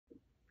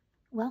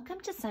Welcome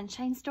to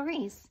Sunshine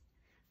Stories.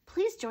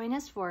 Please join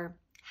us for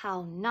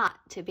How Not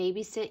to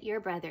Babysit Your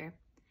Brother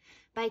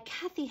by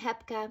Cathy,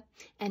 Hapka,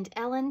 and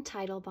Ellen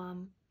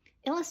Titlebaum,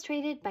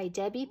 illustrated by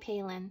Debbie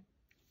Palin.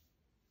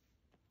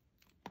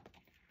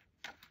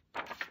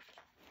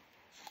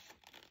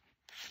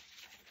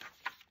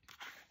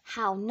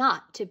 How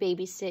Not to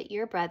Babysit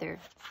Your Brother.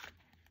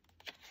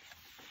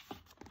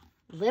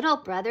 Little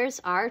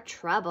brothers are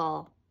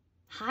trouble.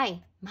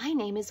 Hi, my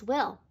name is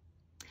Will.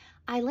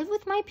 I live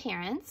with my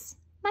parents,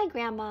 my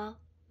grandma,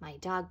 my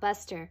dog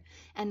Buster,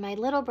 and my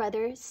little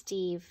brother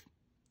Steve.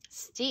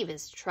 Steve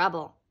is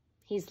trouble.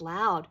 He's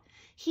loud,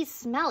 he's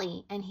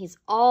smelly, and he's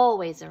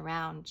always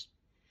around.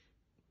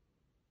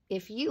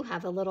 If you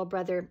have a little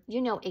brother,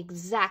 you know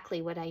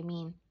exactly what I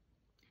mean.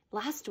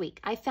 Last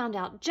week, I found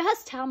out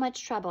just how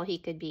much trouble he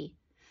could be.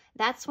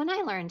 That's when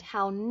I learned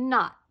how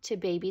not to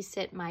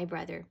babysit my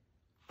brother.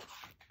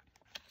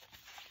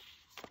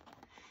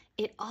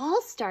 It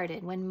all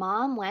started when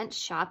Mom went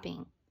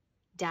shopping.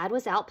 Dad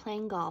was out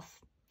playing golf.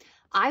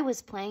 I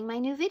was playing my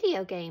new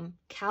video game,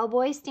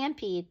 Cowboy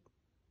Stampede.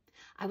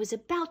 I was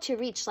about to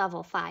reach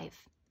level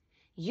 5.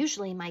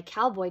 Usually my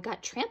cowboy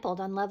got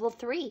trampled on level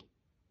 3.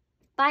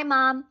 "Bye,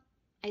 Mom,"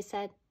 I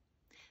said.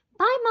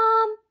 "Bye,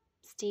 Mom,"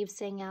 Steve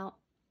sang out.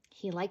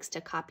 He likes to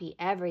copy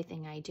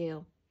everything I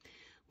do.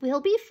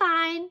 "We'll be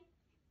fine,"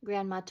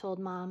 Grandma told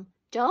Mom.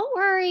 "Don't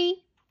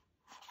worry."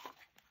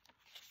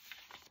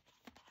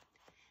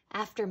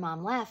 After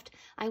Mom left,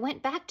 I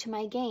went back to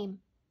my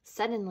game.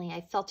 Suddenly,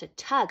 I felt a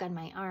tug on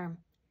my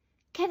arm.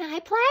 "Can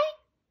I play?"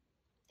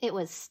 It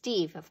was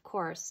Steve, of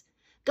course.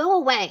 "Go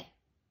away,"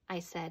 I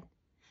said.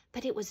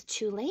 But it was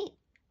too late.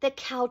 The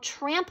cow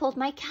trampled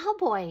my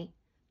cowboy.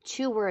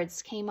 2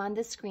 words came on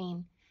the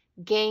screen.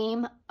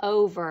 Game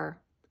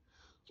over.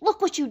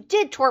 "Look what you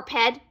did,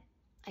 Torped,"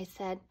 I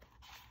said.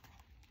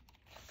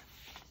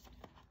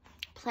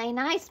 "Play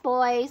nice,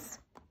 boys,"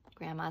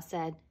 Grandma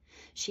said.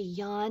 She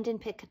yawned and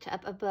picked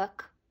up a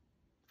book.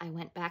 I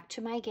went back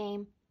to my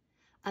game.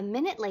 A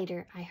minute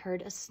later, I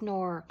heard a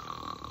snore.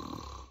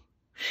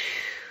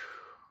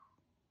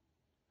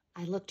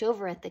 I looked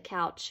over at the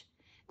couch.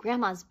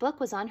 Grandma's book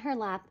was on her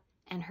lap,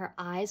 and her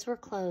eyes were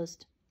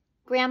closed.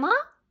 "Grandma?"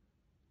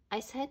 I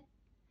said.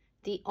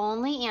 The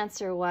only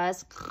answer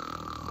was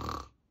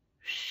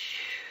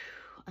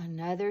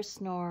another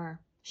snore.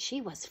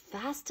 She was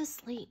fast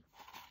asleep.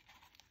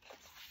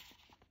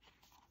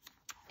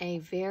 A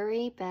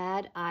very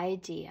bad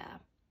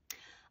idea.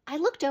 I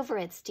looked over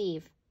at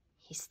Steve.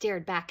 He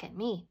stared back at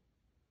me.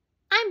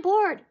 "I'm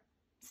bored,"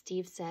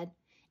 Steve said.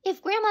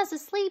 "If Grandma's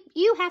asleep,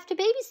 you have to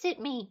babysit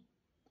me.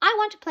 I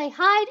want to play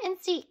hide and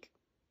seek."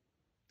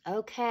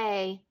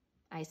 "Okay,"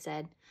 I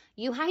said.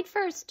 "You hide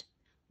first.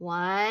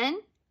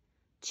 1,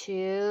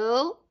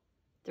 2,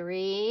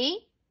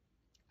 3.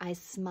 I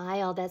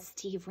smiled as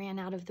Steve ran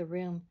out of the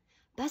room.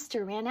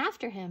 Buster ran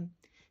after him.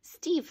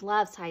 Steve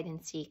loves hide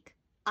and seek.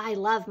 I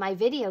love my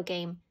video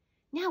game.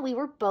 Now we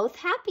were both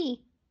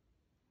happy.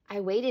 I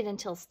waited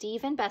until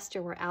Steve and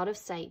Buster were out of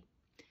sight.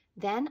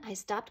 Then I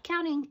stopped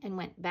counting and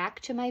went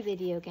back to my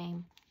video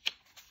game.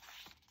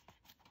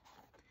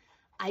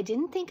 I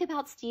didn't think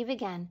about Steve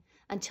again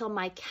until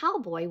my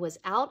cowboy was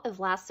out of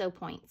lasso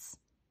points.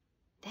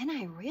 Then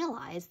I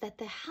realized that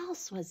the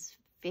house was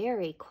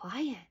very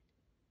quiet.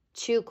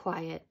 Too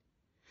quiet.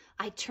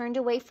 I turned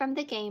away from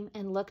the game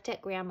and looked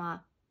at Grandma.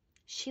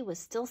 She was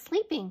still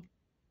sleeping.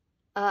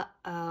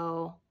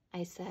 "Uh-oh,"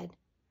 I said.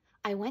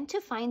 I went to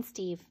find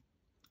Steve.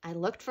 I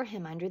looked for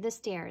him under the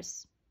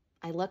stairs.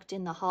 I looked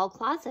in the hall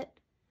closet.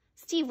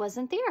 Steve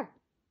wasn't there.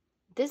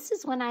 This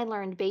is when I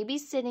learned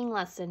babysitting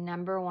lesson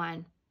number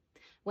 1.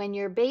 When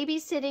you're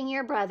babysitting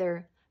your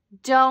brother,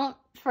 don't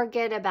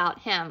forget about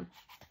him.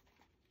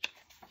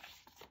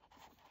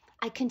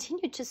 I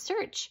continued to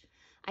search.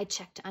 I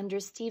checked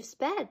under Steve's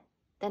bed.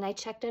 Then I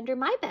checked under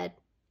my bed.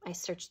 I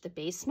searched the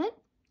basement,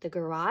 the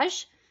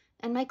garage,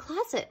 and my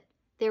closet.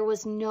 There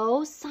was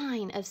no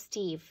sign of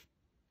Steve.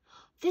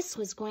 This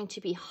was going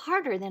to be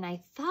harder than I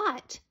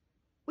thought.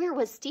 Where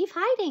was Steve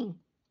hiding?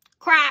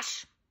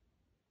 Crash!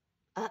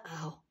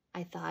 Uh-oh,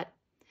 I thought.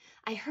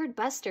 I heard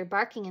Buster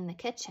barking in the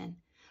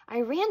kitchen.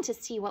 I ran to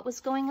see what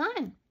was going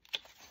on.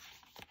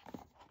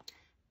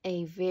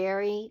 A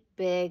very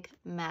big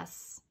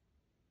mess.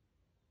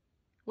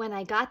 When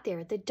I got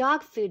there, the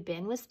dog food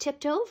bin was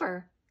tipped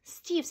over.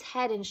 Steve's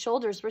head and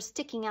shoulders were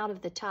sticking out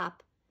of the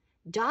top.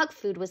 Dog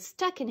food was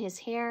stuck in his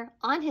hair,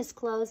 on his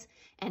clothes,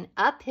 and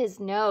up his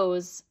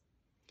nose.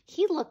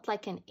 He looked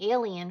like an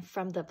alien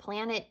from the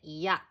planet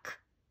Yuck.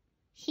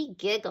 He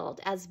giggled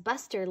as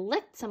Buster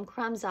licked some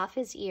crumbs off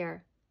his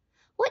ear.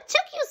 "What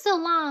took you so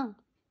long?"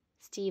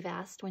 Steve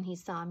asked when he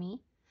saw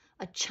me.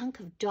 A chunk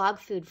of dog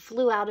food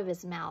flew out of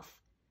his mouth.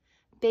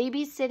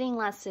 Babysitting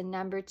lesson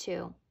number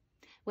 2.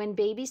 When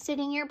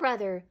babysitting your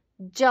brother,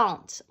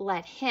 don't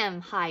let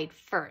him hide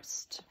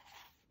first.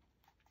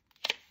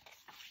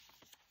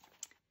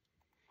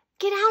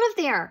 "Get out of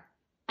there,"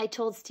 I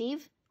told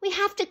Steve. "We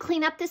have to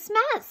clean up this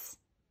mess."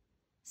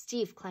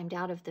 Steve climbed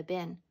out of the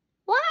bin.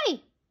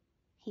 "Why?"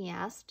 he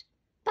asked.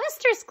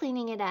 "Buster's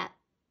cleaning it up."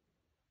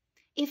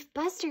 If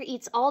Buster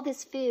eats all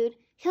this food,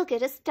 he'll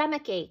get a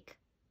stomachache,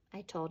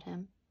 I told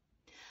him.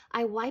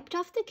 I wiped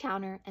off the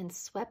counter and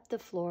swept the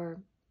floor.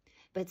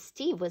 But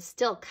Steve was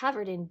still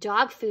covered in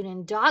dog food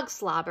and dog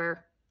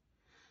slobber.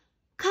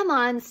 Come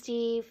on,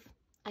 Steve,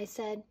 I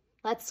said.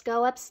 Let's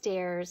go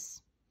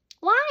upstairs.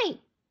 Why?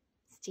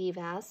 Steve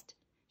asked.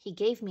 He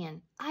gave me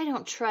an I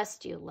don't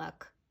trust you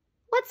look.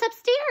 What's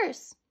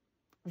upstairs?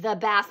 The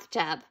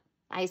bathtub,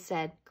 I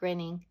said,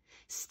 grinning.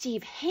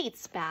 Steve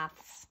hates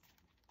baths.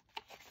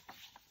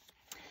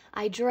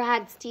 I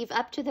dragged Steve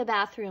up to the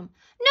bathroom.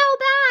 No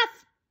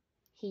bath!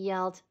 He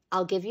yelled.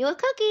 I'll give you a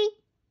cookie.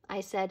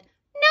 I said,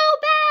 no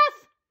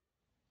bath!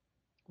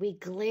 We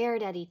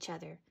glared at each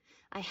other.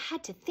 I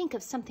had to think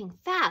of something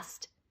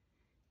fast.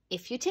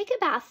 If you take a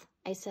bath,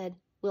 I said,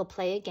 we'll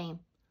play a game.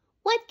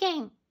 What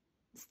game?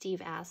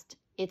 Steve asked.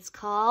 It's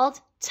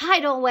called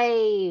Tidal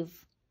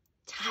Wave.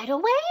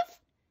 Tidal Wave?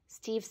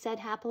 Steve said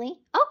happily.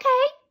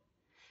 Okay.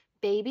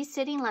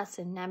 Babysitting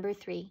lesson number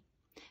 3.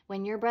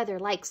 When your brother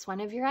likes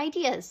one of your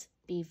ideas,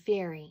 be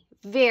very,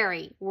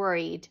 very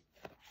worried.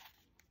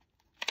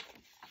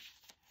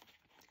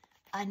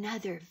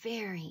 Another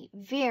very,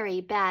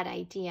 very bad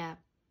idea.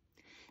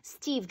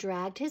 Steve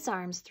dragged his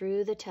arms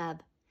through the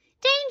tub.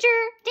 Danger!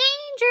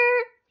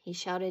 Danger! He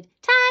shouted.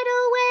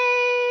 Tidal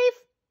wave!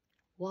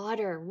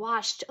 Water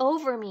washed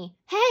over me.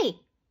 Hey!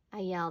 I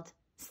yelled.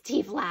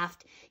 Steve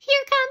laughed.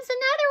 Here comes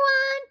another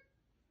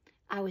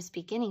one! I was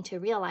beginning to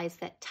realize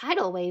that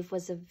tidal wave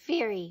was a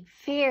very,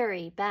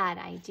 very bad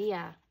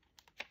idea.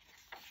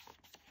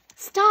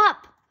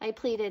 Stop! I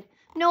pleaded.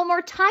 No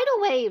more tidal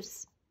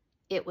waves!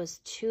 It was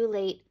too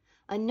late.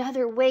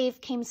 Another wave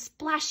came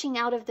splashing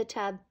out of the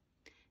tub.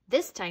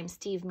 This time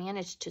Steve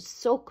managed to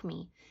soak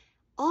me,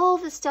 all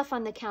the stuff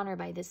on the counter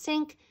by the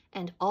sink,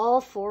 and all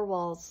 4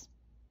 walls.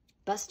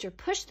 Buster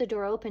pushed the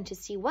door open to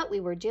see what we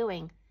were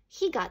doing.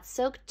 He got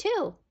soaked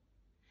too.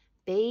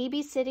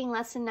 Babysitting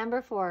lesson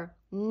number 4.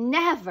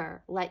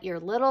 Never let your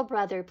little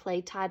brother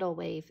play tidal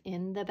wave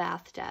in the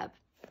bathtub.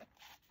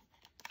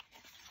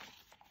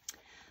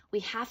 We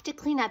have to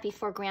clean up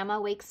before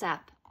Grandma wakes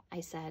up,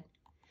 I said.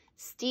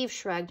 Steve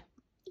shrugged.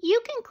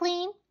 You can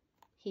clean,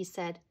 he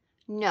said.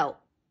 No,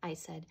 I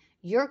said.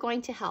 You're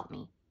going to help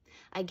me.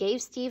 I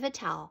gave Steve a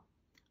towel.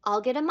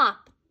 I'll get a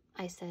mop,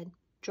 I said.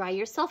 Dry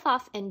yourself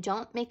off and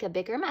don't make a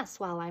bigger mess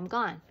while I'm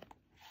gone.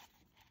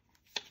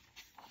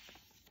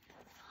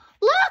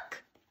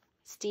 Look,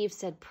 Steve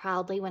said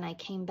proudly when I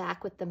came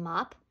back with the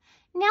mop.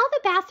 Now the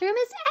bathroom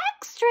is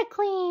extra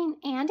clean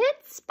and it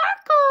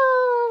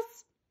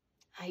sparkles.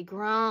 I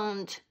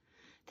groaned.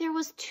 There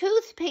was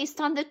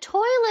toothpaste on the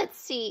toilet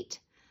seat.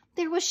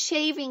 There was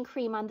shaving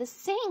cream on the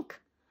sink.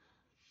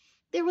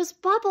 There was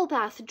bubble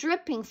bath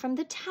dripping from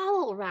the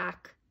towel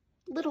rack.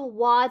 Little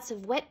wads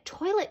of wet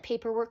toilet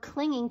paper were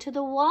clinging to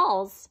the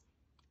walls.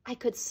 I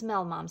could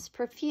smell Mom's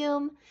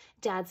perfume,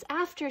 Dad's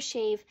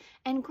aftershave,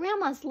 and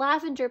Grandma's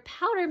lavender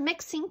powder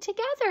mixing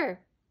together.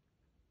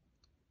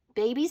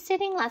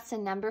 Babysitting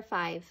lesson number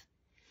 5.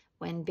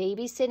 When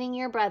babysitting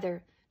your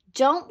brother,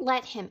 don't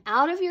let him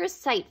out of your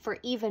sight for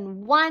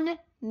even 1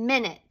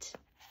 minute.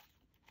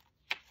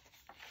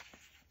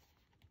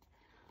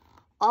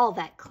 All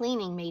that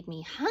cleaning made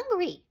me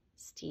hungry,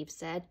 Steve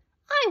said.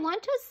 I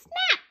want a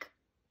snack.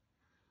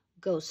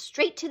 Go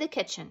straight to the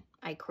kitchen,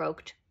 I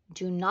croaked.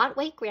 Do not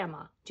wake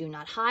Grandma. Do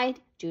not hide.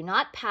 Do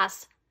not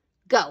pass.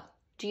 Go.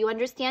 Do you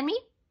understand me?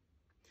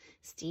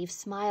 Steve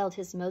smiled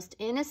his most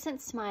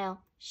innocent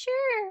smile.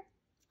 Sure,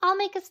 I'll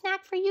make a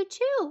snack for you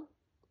too.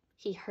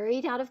 He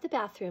hurried out of the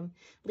bathroom,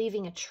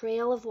 leaving a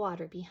trail of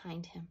water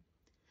behind him.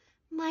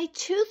 My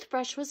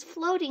toothbrush was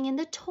floating in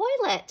the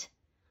toilet.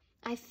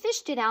 I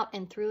fished it out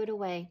and threw it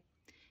away.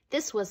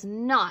 This was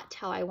not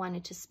how I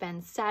wanted to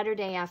spend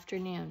Saturday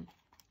afternoon.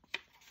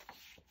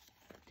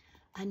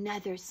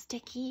 Another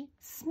sticky,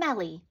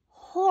 smelly,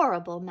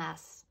 horrible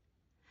mess.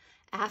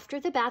 After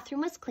the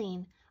bathroom was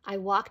clean, I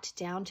walked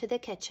down to the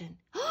kitchen.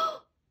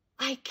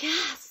 I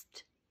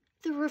gasped.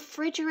 The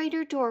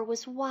refrigerator door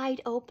was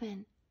wide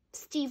open.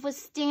 Steve was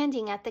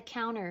standing at the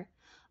counter.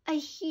 A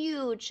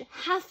huge,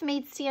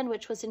 half-made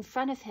sandwich was in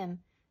front of him.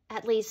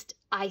 At least,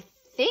 I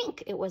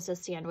think it was a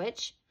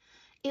sandwich.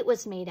 It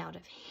was made out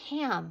of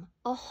ham,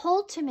 a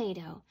whole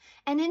tomato,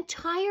 an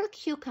entire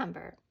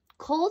cucumber,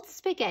 cold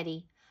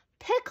spaghetti,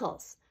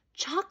 pickles,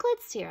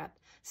 chocolate syrup,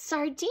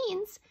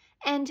 sardines,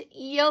 and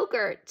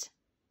yogurt.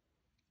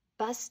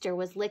 Buster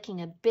was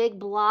licking a big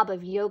blob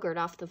of yogurt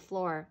off the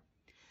floor.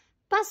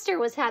 Buster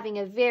was having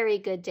a very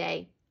good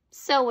day.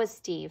 So was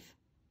Steve.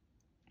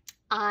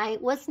 I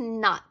was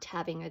not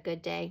having a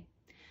good day.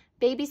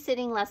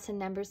 Babysitting lesson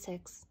number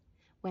 6.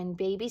 When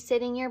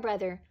babysitting your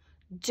brother,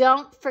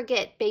 don't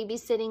forget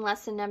babysitting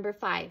lesson number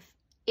 5.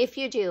 If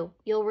you do,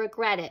 you'll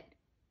regret it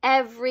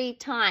every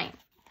time.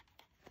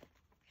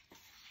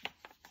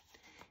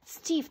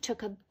 Steve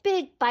took a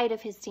big bite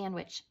of his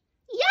sandwich.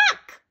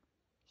 Yuck!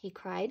 He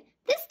cried.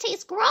 This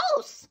tastes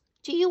gross.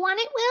 Do you want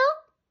it, Will?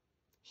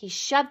 He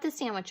shoved the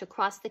sandwich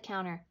across the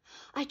counter.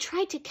 I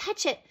tried to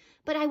catch it,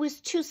 but I was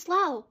too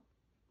slow.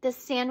 The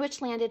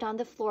sandwich landed on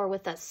the floor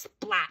with a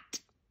splat.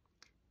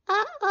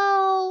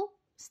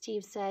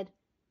 Steve said.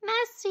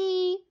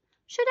 Messy.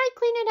 Should I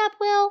clean it up,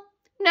 Will?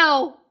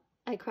 No,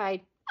 I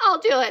cried. I'll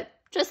do it.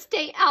 Just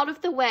stay out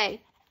of the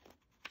way.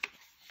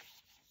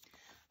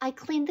 I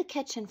cleaned the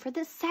kitchen for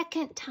the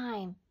second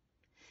time.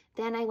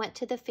 Then I went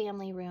to the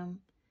family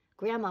room.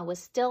 Grandma was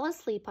still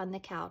asleep on the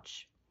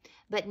couch,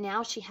 but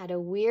now she had a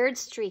weird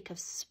streak of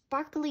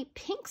sparkly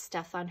pink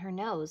stuff on her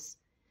nose.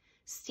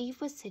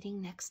 Steve was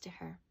sitting next to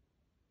her.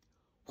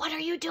 What are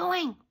you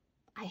doing?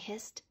 I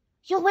hissed.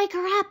 You'll wake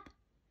her up.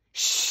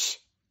 Shh,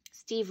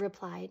 Steve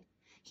replied.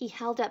 He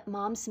held up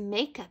Mom's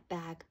makeup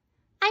bag.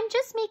 I'm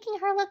just making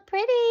her look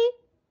pretty.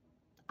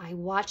 I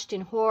watched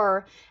in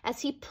horror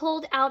as he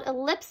pulled out a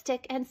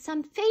lipstick and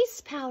some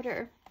face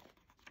powder.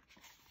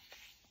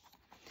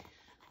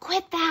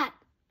 Quit that,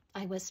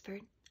 I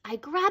whispered. I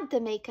grabbed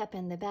the makeup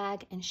in the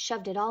bag and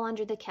shoved it all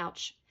under the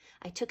couch.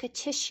 I took a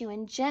tissue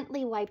and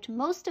gently wiped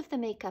most of the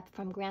makeup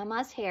from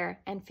Grandma's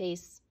hair and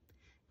face.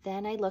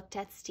 Then I looked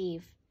at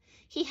Steve.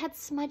 He had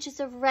smudges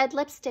of red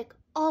lipstick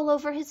all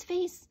over his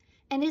face,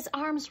 and his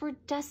arms were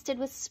dusted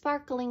with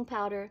sparkling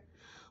powder.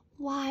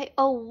 Why,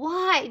 oh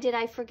why did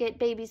I forget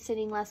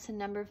babysitting lesson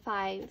number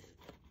 5?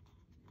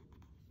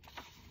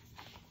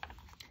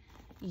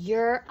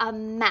 You're a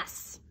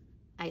mess,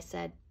 I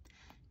said.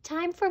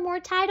 Time for more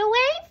tidal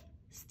wave?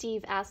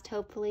 Steve asked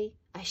hopefully.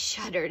 I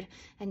shuddered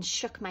and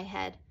shook my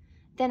head.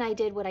 Then I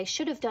did what I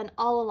should have done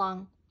all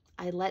along.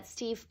 I let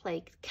Steve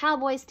play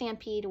Cowboy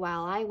Stampede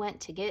while I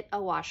went to get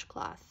a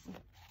washcloth.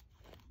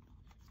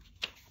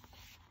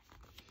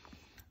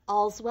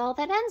 All's well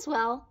that ends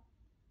well.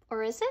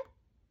 Or is it?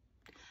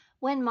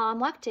 When Mom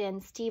walked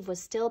in, Steve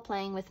was still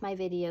playing with my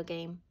video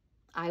game.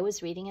 I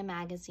was reading a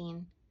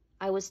magazine.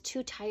 I was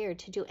too tired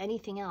to do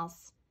anything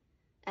else.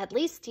 At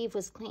least Steve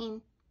was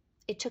clean.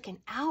 It took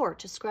an hour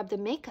to scrub the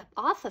makeup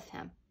off of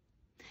him.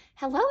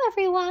 Hello,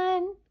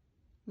 everyone,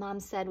 Mom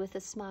said with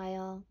a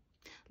smile.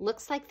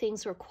 Looks like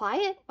things were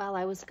quiet while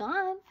I was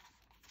gone.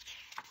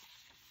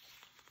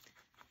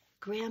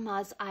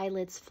 Grandma's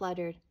eyelids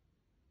fluttered.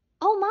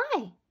 Oh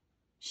my,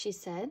 she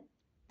said.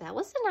 That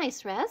was a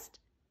nice rest.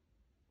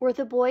 Were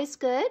the boys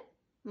good?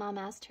 Mom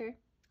asked her.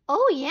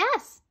 Oh,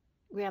 yes,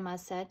 Grandma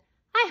said.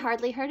 I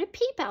hardly heard a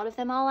peep out of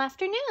them all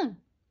afternoon.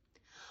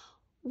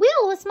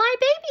 Will was my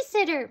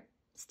babysitter,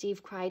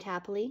 Steve cried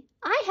happily.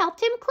 I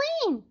helped him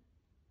clean.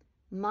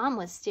 Mom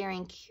was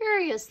staring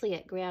curiously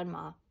at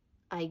Grandma.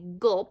 I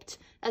gulped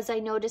as I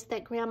noticed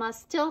that Grandma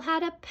still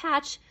had a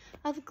patch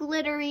of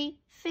glittery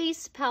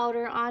face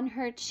powder on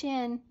her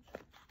chin.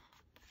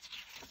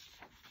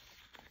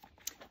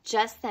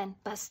 Just then,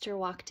 Buster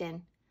walked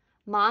in.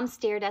 Mom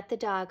stared at the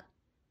dog.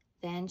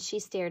 Then she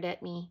stared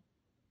at me.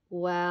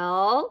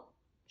 Well,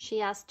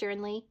 she asked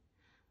sternly.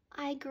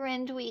 I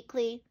grinned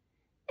weakly.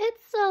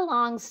 It's a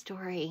long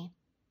story.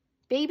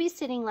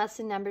 Babysitting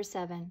lesson number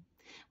 7.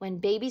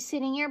 When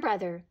babysitting your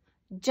brother,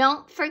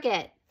 don't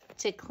forget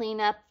to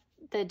clean up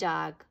the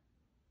dog.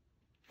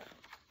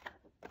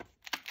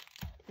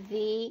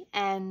 The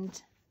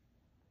end.